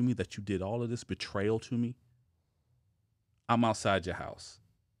lied to me, that you did all of this betrayal to me, I'm outside your house.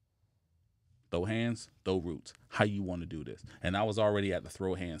 Throw hands, throw roots. How you want to do this? And I was already at the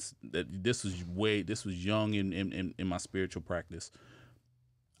throw hands. This was young in my spiritual practice.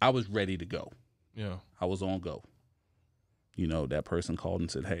 I was ready to go. Yeah. I was on go. You know, that person called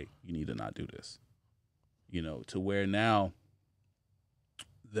and said, hey, you need to not do this. You know, to where now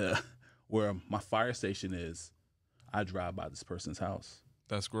where my fire station is, I drive by this person's house.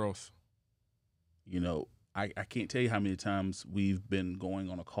 That's growth. You know, I can't tell you how many times we've been going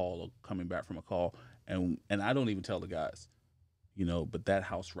on a call or coming back from a call, and I don't even tell the guys, you know, but that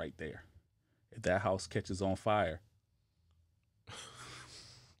house right there, if that house catches on fire,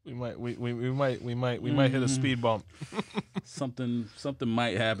 we might hit a speed bump. something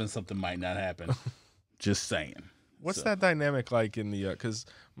might happen, something might not happen. Just saying. What's that dynamic like in the, because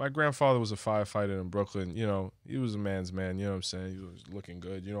my grandfather was a firefighter in Brooklyn, you know, he was a man's man, you know what I'm saying? He was looking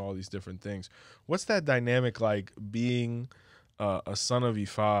good, you know, all these different things. What's that dynamic like being a son of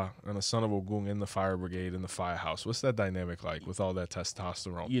Ifa and a son of Oggun in the fire brigade, in the firehouse? What's that dynamic like with all that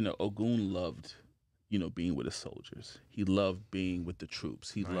testosterone? You know, Oggun loved, you know, being with the soldiers. He loved being with the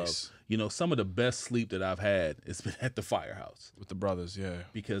troops. He loved, you know, some of the best sleep that I've had has been at the firehouse. With the brothers, yeah.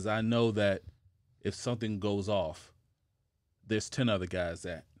 Because I know that if something goes off, there's 10 other guys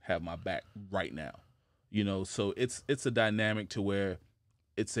that have my back right now. You know, so it's a dynamic to where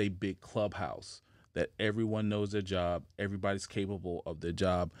it's a big clubhouse that everyone knows their job, everybody's capable of their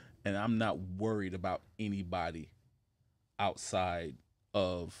job, and I'm not worried about anybody outside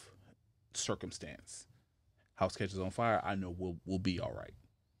of circumstance. House catches on fire, I know we'll be all right.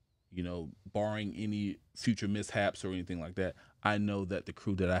 You know, barring any future mishaps or anything like that, I know that the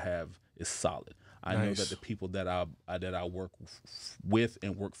crew that I have is solid. I know that the people that I work with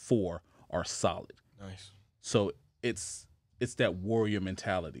and work for are solid. Nice. So it's that warrior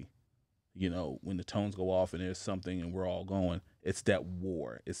mentality. You know, when the tones go off and there's something and we're all going, it's that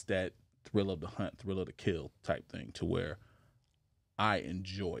war. It's that thrill of the hunt, thrill of the kill type thing, to where I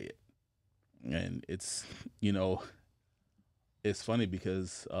enjoy it. And it's, you know, it's funny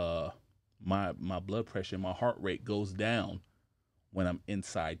because my blood pressure, my heart rate goes down when I'm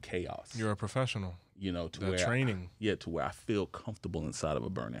inside chaos. You're a professional. You know, to that where training. To where I feel comfortable inside of a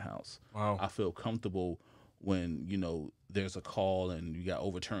burning house. Wow. I feel comfortable when, you know, there's a call and you got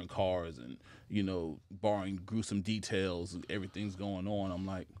overturned cars and, you know, barring gruesome details, everything's going on. I'm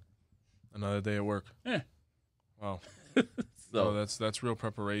like, another day at work. Wow. So that's real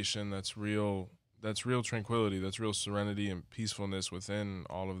preparation. That's real tranquility. That's real serenity and peacefulness within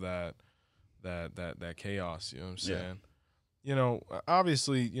all of that chaos. You know what I'm saying? Yeah. You know,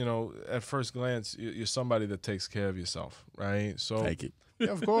 obviously, you know, at first glance, you're somebody that takes care of yourself, right? So, thank you. Yeah,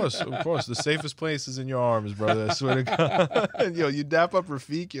 of course. The safest place is in your arms, brother. I swear to God. Yo, you dap up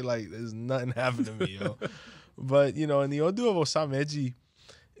Rafiq, you're like, there's nothing happened to me, yo. But, you know, in the 𝗿𝗲𝗹𝗁𝗃𝗍,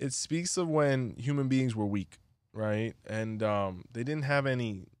 it speaks of when human beings were weak, right? And they didn't have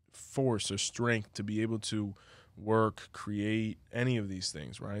any force or strength to be able to work, create any of these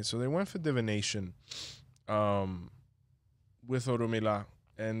things, right? So they went for divination with Oromila,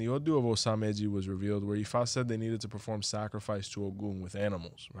 and the 𝗿𝗲𝗹𝗁𝗃𝗍 was revealed, where Ifa said they needed to perform sacrifice to Oggun with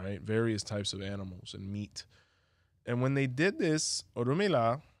animals, right? Various types of animals and meat. And when they did this,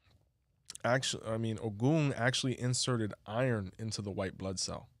 Oggun actually inserted iron into the white blood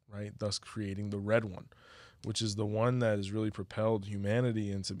cell, right? Thus creating the red one, which is the one that has really propelled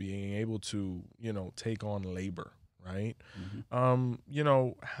humanity into being able to, you know, take on labor, right? Mm-hmm. You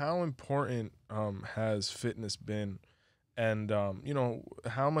know, how important has fitness been? And, you know,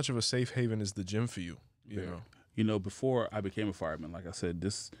 how much of a safe haven is the gym for you? You know? You know, before I became a fireman, like I said,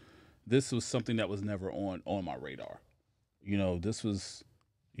 this was something that was never on my radar. You know, this was,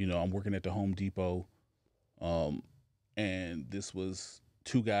 you know, I'm working at the Home Depot, and this was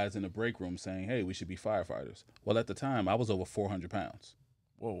two guys in the break room saying, hey, we should be firefighters. Well, at the time, I was over 400 pounds.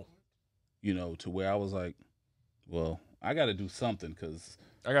 Whoa. You know, to where I was like, well, I got to do something because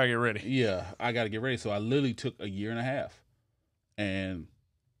I got to get ready. Yeah, I got to get ready. So I literally took a year and a half, and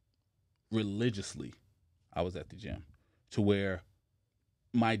religiously, I was at the gym, to where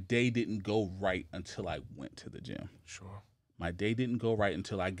my day didn't go right until I went to the gym. Sure. My day didn't go right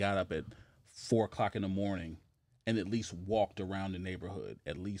until I got up at 4 o'clock in the morning and at least walked around the neighborhood,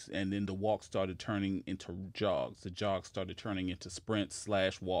 at least. And then the walk started turning into jogs. The jogs started turning into sprints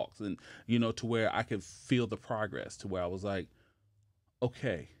 / walks. And, you know, to where I could feel the progress, to where I was like,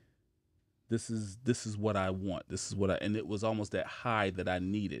 okay, this is what I want. This is what and it was almost that high that I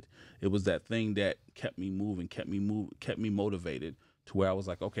needed. It was that thing that kept me moving, kept me motivated, to where I was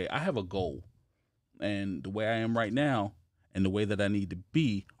like, okay, I have a goal. And the way I am right now and the way that I need to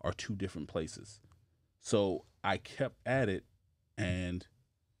be are two different places. So I kept at it, and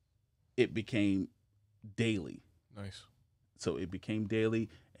it became daily. Nice. So it became daily,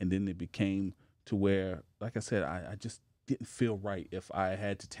 and then it became to where, like I said, I just didn't feel right if I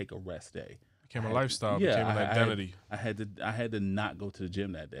had to take a rest day. Became a lifestyle, became an identity. I had to not go to the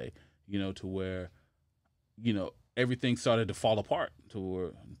gym that day, you know, to where, you know, everything started to fall apart,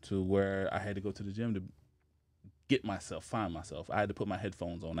 to where I had to go to the gym to find myself. I had to put my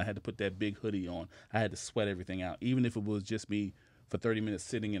headphones on. I had to put that big hoodie on. I had to sweat everything out. Even if it was just me for 30 minutes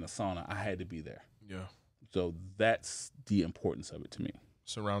sitting in a sauna, I had to be there. Yeah. So that's the importance of it to me.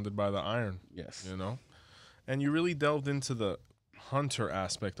 Surrounded by the iron. Yes. You know? And you really delved into the hunter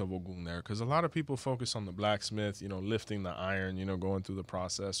aspect of Oggun there, because a lot of people focus on the blacksmith, you know, lifting the iron, you know, going through the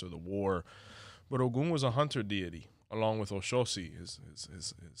process or the war. But Oggun was a hunter deity, along with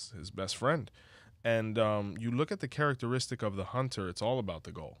𝘃𝗍𝗄𝗎, his best friend. And you look at the characteristic of the hunter, it's all about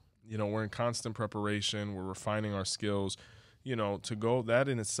the goal. You know, we're in constant preparation. We're refining our skills. You know, to go, that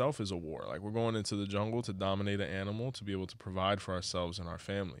in itself is a war. Like, we're going into the jungle to dominate an animal, to be able to provide for ourselves and our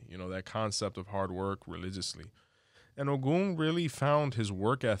family. You know, that concept of hard work religiously. And Oggun really found his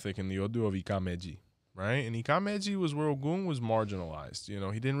work ethic in the 𝗿𝗲𝗹𝗁𝗃𝗍𝗁𝗃𝗍, right? And 𝗃𝗏𝗃𝗍 was where Ogun was marginalized. You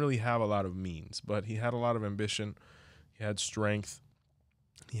know, he didn't really have a lot of means, but he had a lot of ambition. He had strength.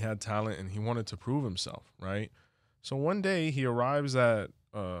 He had talent, and he wanted to prove himself, right? So one day he arrives at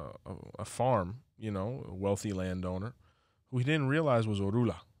a farm, you know, a wealthy landowner, who he didn't realize was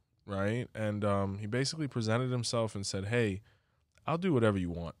Orula, right? And he basically presented himself and said, hey, I'll do whatever you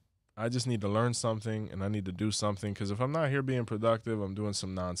want. I just need to learn something, and I need to do something, because if I'm not here being productive, I'm doing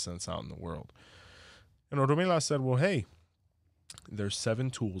some nonsense out in the world. And 𝗃𝗏𝗃𝗍 said, well, hey, there's 7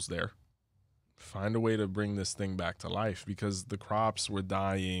 tools there. Find a way to bring this thing back to life, because the crops were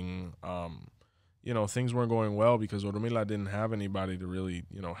dying. You know, things weren't going well because 𝗃𝗏𝗃𝗍 didn't have anybody to really,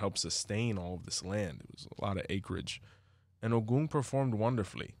 you know, help sustain all of this land. It was a lot of acreage. And Oggun performed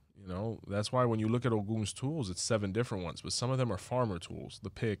wonderfully. You know, that's why when you look at Ogun's tools, it's 7 different ones, but some of them are farmer tools: the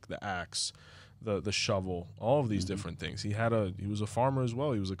pick, the axe, the shovel, all of these different things. He was a farmer as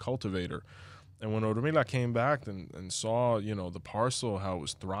well. He was a cultivator. And when 𝗃𝗏𝗃𝗍 came back and saw, you know, the parcel, how it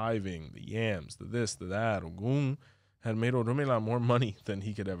was thriving, the yams, the this, the that, Oggun had made 𝗃𝗏𝗃𝗍 more money than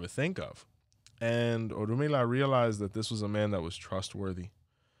he could ever think of. And 𝗃𝗏𝗃𝗍 realized that this was a man that was trustworthy.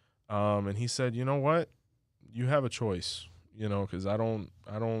 And he said, you know what? You have a choice, you know, because I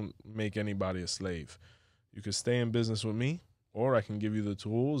don't make anybody a slave. You could stay in business with me, or I can give you the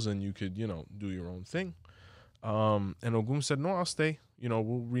tools and you could, you know, do your own thing. And Oggun said, no, I'll stay. You know,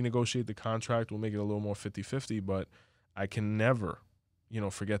 we'll renegotiate the contract. We'll make it a little more 50-50, but I can never, you know,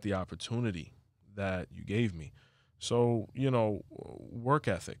 forget the opportunity that you gave me. So, you know, work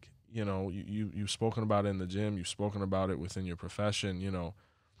ethic, you know, you've spoken about it in the gym. You've spoken about it within your profession. You know,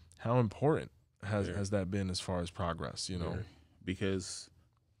 how important has that been as far as progress, you know? Because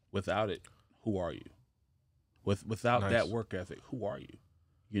without it, who are you? Without that work ethic, who are you?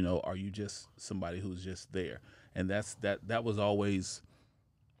 You know, are you just somebody who's just there? And that was always,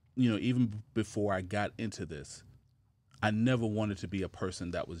 you know, even before I got into this, I never wanted to be a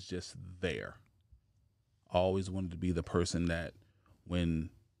person that was just there. I always wanted to be the person that when,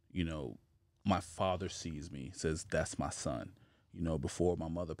 you know, my father sees me, says, that's my son. You know, before my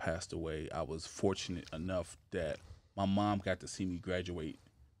mother passed away, I was fortunate enough that my mom got to see me graduate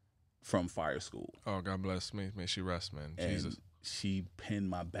from fire school. Oh, God bless. May she rest, man. And Jesus. she pinned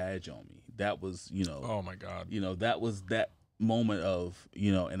my badge on me. That was, you know. Oh, my God. You know, that was that moment of,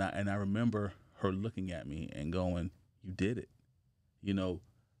 you know, and I remember her looking at me and going, you did it. You know,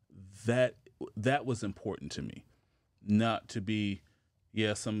 that was important to me. Not to be,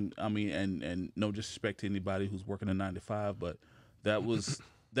 and no disrespect to anybody who's working a 9 to 5, but that was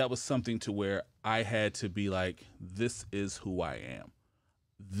something to where I had to be like, this is who I am.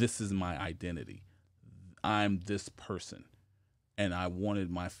 This is my identity. I'm this person. And I wanted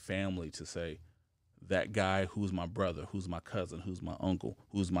my family to say, that guy who's my brother, who's my cousin, who's my uncle,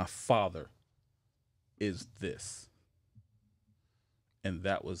 who's my father is this. And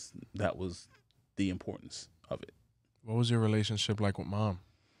that was the importance of it. What was your relationship like with mom?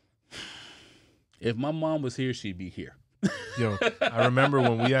 If my mom was here, she'd be here. Yo, I remember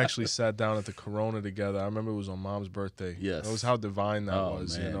when we actually sat down at the Corona together. I remember it was on mom's birthday. Yes. That was how divine that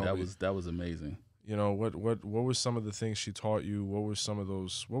was. Man, you know, that was amazing. You know, what were some of the things she taught you? What were some of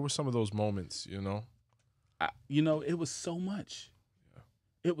those moments, you know? You know, it was so much. Yeah.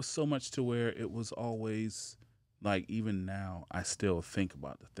 It was so much to where it was always like, even now, I still think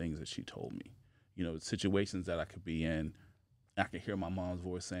about the things that she told me. You know, situations that I could be in, I could hear my mom's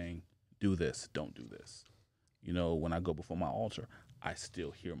voice saying, do this, don't do this. You know, when I go before my altar, I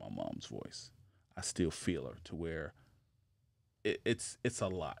still hear my mom's voice. I still feel her, to where it's a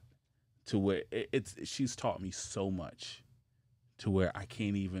lot, to where she's taught me so much, to where I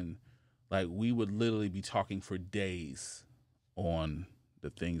can't even, like, we would literally be talking for days on the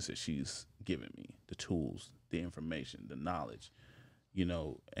things that she's given me, the tools, the information, the knowledge, you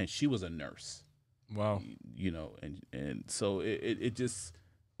know, and she was a nurse. Wow. You know, and so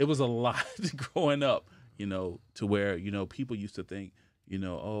it was a lot growing up, you know, to where, you know, people used to think, you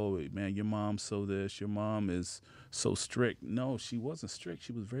know, oh, man, your mom's so this, your mom is so strict. No, she wasn't strict.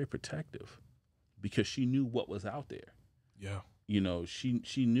 She was very protective because she knew what was out there. Yeah. You know, she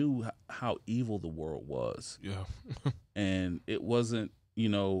knew how evil the world was. Yeah. And it wasn't, you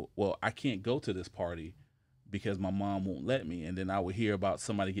know, well, I can't go to this party because my mom won't let me. And then I would hear about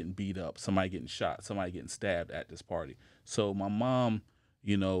somebody getting beat up, somebody getting shot, somebody getting stabbed at this party. So my mom,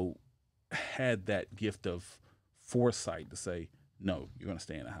 you know, had that gift of foresight to say, no, you're going to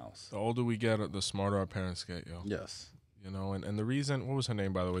stay in the house. The older we get, the smarter our parents get, yo. Yes. You know, and the reason, what was her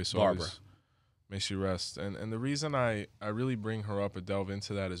name, by the way? So Barbara. May she rest. And the reason I really bring her up and delve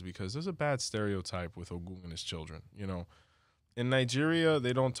into that is because there's a bad stereotype with Oggun and his children. You know, in Nigeria,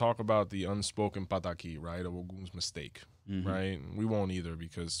 they don't talk about the unspoken pataki, right, of Ogun's mistake, right? We won't either,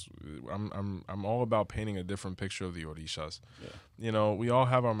 because I'm all about painting a different picture of the orishas. Yeah. You know, we all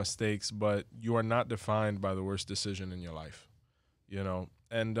have our mistakes, but you are not defined by the worst decision in your life. You know,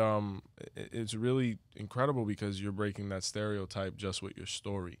 and it's really incredible because you're breaking that stereotype just with your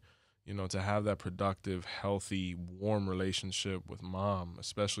story. You know, to have that productive, healthy, warm relationship with mom,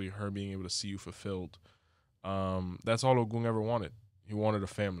 especially her being able to see you fulfilled. That's all Ogun ever wanted. He wanted a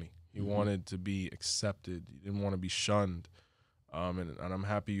family. He wanted to be accepted. He didn't want to be shunned. And I'm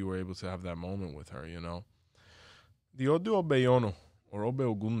happy you were able to have that moment with her, you know. The 𝗿𝗲𝗹𝗁𝗍, or Obe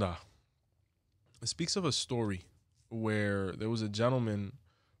Ogunda, it speaks of a story where there was a gentleman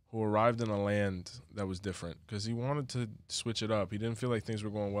who arrived in a land that was different because he wanted to switch it up. He didn't feel like things were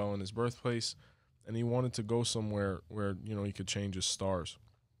going well in his birthplace, and he wanted to go somewhere where, you know, he could change his stars.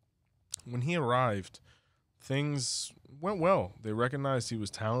 When he arrived, things went well. They recognized he was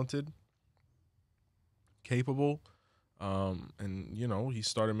talented, capable, and, you know, he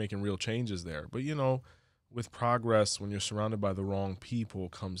started making real changes there. But, you know, with progress, when you're surrounded by the wrong people,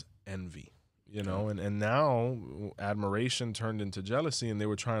 comes envy. You know, and now admiration turned into jealousy, and they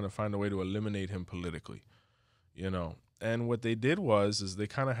were trying to find a way to eliminate him politically, you know. And what they did is they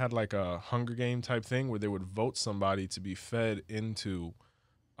kind of had like a Hunger Game type thing where they would vote somebody to be fed into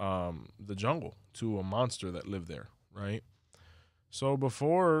the jungle to a monster that lived there, right? So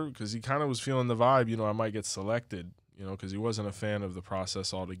before, because he kind of was feeling the vibe, you know, I might get selected, you know, because he wasn't a fan of the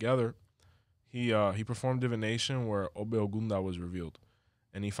process altogether, he performed divination where Obe Ogunda was revealed.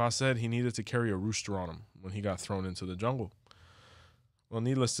 And Ifa said he needed to carry a rooster on him when he got thrown into the jungle. Well,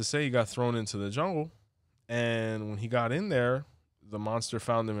 needless to say, he got thrown into the jungle. And when he got in there, the monster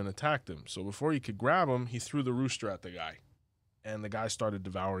found him and attacked him. So before he could grab him, he threw the rooster at the guy. And the guy started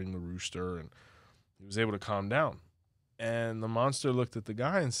devouring the rooster, and he was able to calm down. And the monster looked at the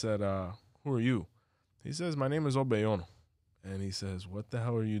guy and said, who are you? He says, my name is 𝗿𝗲𝗍𝗁. And he says, what the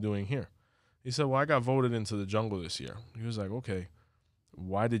hell are you doing here? He said, well, I got voted into the jungle this year. He was like, okay.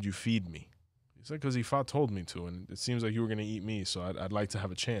 Why did you feed me? He said, because Ifa told me to, and it seems like you were going to eat me, so I'd like to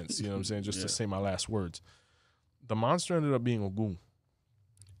have a chance, you know what I'm saying, just to say my last words. The monster ended up being Oggun.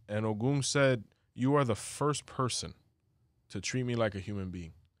 And Oggun said, you are the first person to treat me like a human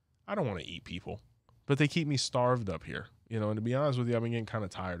being. I don't want to eat people, but they keep me starved up here. You know, and to be honest with you, I've been getting kind of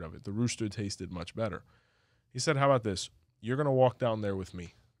tired of it. The rooster tasted much better. He said, how about this? You're going to walk down there with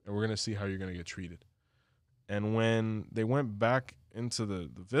me, and we're going to see how you're going to get treated. And when they went back into the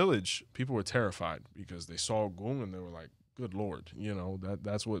village, people were terrified because they saw Oggun and they were like, good Lord, you know,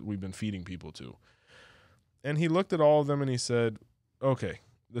 that's what we've been feeding people to. And he looked at all of them and he said, okay,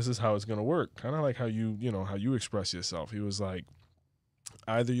 this is how it's going to work. Kind of like how how you express yourself. He was like,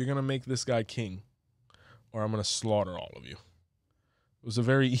 either you're going to make this guy king or I'm going to slaughter all of you. It was a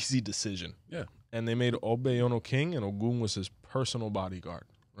very easy decision. Yeah. And they made 𝗿𝗲𝗍𝗁𝗍 king, and Oggun was his personal bodyguard,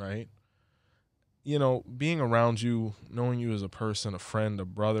 right? You know, being around you, knowing you as a person, a friend, a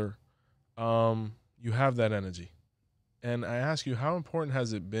brother, you have that energy. And I ask you, how important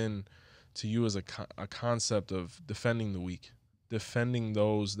has it been to you as a concept of defending the weak, defending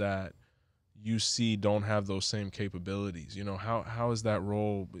those that you see don't have those same capabilities? You know, how is that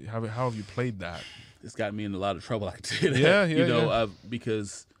role? How have you played that? It's got me in a lot of trouble, I can tell you that. Yeah, you know,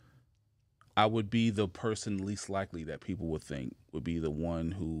 because I would be the person least likely that people would think would be the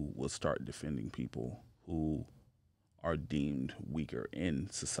one who would start defending people who are deemed weaker in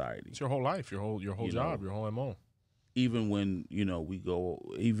society. It's your whole life, your whole job, your whole MO. Even when, you know,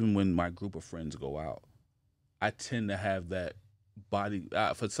 even when my group of friends go out, I tend to have that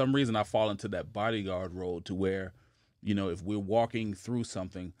for some reason I fall into that bodyguard role to where, you know, if we're walking through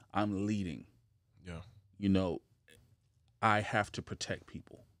something, I'm leading. Yeah. You know, I have to protect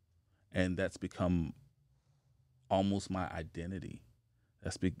people. And that's become almost my identity.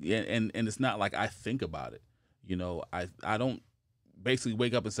 And it's not like I think about it. You know, I don't basically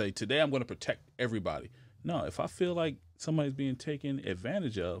wake up and say, today I'm going to protect everybody. No, if I feel like somebody's being taken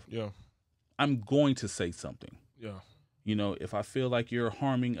advantage of, I'm going to say something. Yeah. You know, if I feel like you're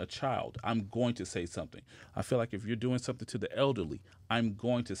harming a child, I'm going to say something. I feel like if you're doing something to the elderly, I'm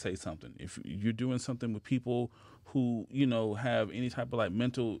going to say something. If you're doing something with people who, you know, have any type of like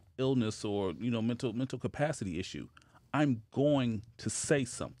mental illness or, you know, mental capacity issue, I'm going to say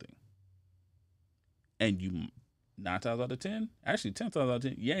something. And you, 9 times out of 10, actually 10 times out of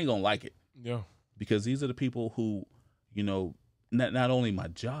 10, you ain't gonna like it. Yeah. Because these are the people who, you know, not only my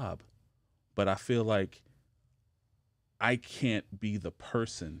job, but I feel like I can't be the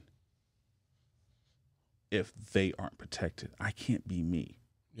person if they aren't protected. I can't be me.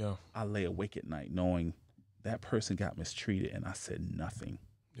 Yeah. I lay awake at night knowing that person got mistreated and I said nothing.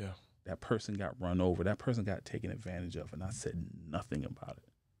 Yeah. That person got run over. That person got taken advantage of and I said nothing about it.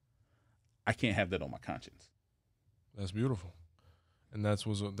 I can't have that on my conscience. That's beautiful. And that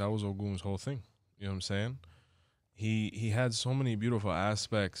was Ogun's whole thing. You know what I'm saying? He had so many beautiful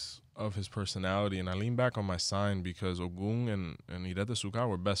aspects of his personality, and I lean back on my sign because Oggun and 𝗿𝗏𝗃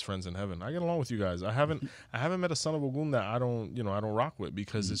were best friends in heaven. I get along with you guys. I haven't met a son of Oggun that I don't rock with,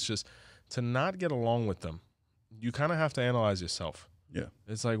 because it's just, to not get along with them, you kind of have to analyze yourself. Yeah.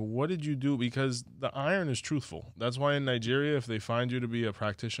 It's like, what did you do? Because the iron is truthful. That's why in Nigeria, if they find you to be a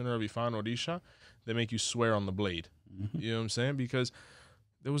practitioner of Ifa and orisha, they make you swear on the blade. You know what I'm saying? Because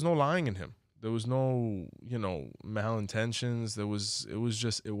there was no lying in him. There was no, malintentions. It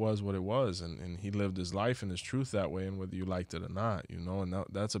was what it was. And he lived his life and his truth that way, and whether you liked it or not, and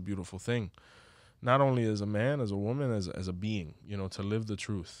that's a beautiful thing. Not only as a man, as a woman, as a being, to live the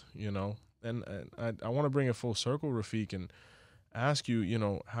truth, And I want to bring it full circle, Rafiq, and ask you,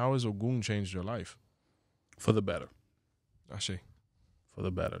 how has Oggun changed your life? For the better. 𝗃𝗶𝗱𝗲. For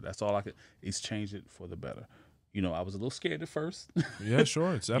the better. That's all I could. He's changed it for the better. I was a little scared at first. Yeah,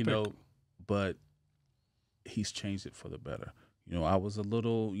 sure. It's epic. But he's changed it for the better. I was a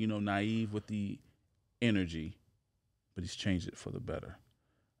little, naive with the energy, but he's changed it for the better.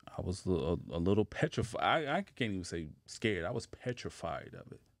 I was a little petrified. I can't even say scared. I was petrified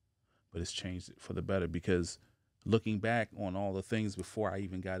of it, but it's changed it for the better, because looking back on all the things before I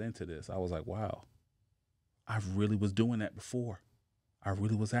even got into this, I was like, wow, I really was doing that before. I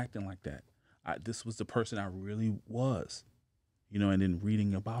really was acting like that. This was the person I really was, and then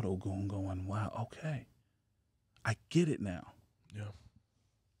reading about Oggun, going, wow, okay, I get it now. Yeah.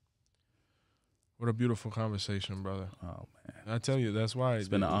 What a beautiful conversation, brother. Oh man, I tell you, that's why it's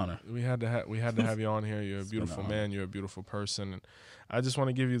been an honor. We had to have you on here. You're a beautiful man. You're a beautiful person, and I just want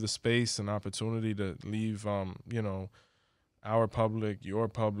to give you the space and opportunity to leave, our public, your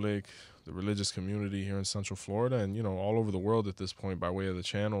public, the religious community here in Central Florida, and all over the world at this point by way of the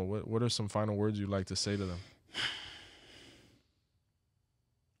channel. What are some final words you'd like to say to them?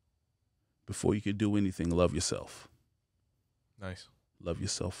 Before you could do anything, love yourself. Nice. Love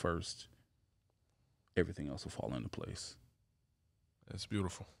yourself first. Everything else will fall into place. That's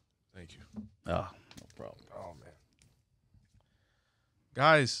beautiful. Thank you. No problem. Oh man,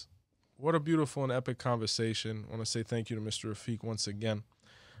 guys, what a beautiful and epic conversation. I want to say thank you to Mr. Rafiq once again,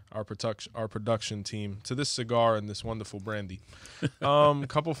 our production team, to this cigar and this wonderful brandy.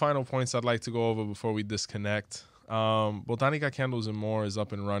 Couple final points I'd like to go over before we disconnect. Botanica Candles and More is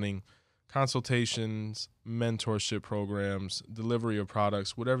up and running. Consultations, mentorship programs, delivery of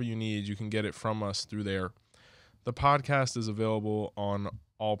products, whatever you need, you can get it from us through there. The podcast is available on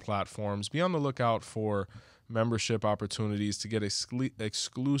all platforms. Be on the lookout for membership opportunities to get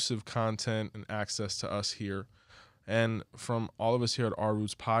exclusive content and access to us here. And from all of us here at Our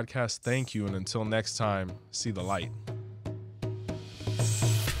Roots Podcast, thank you. And until next time, see the light.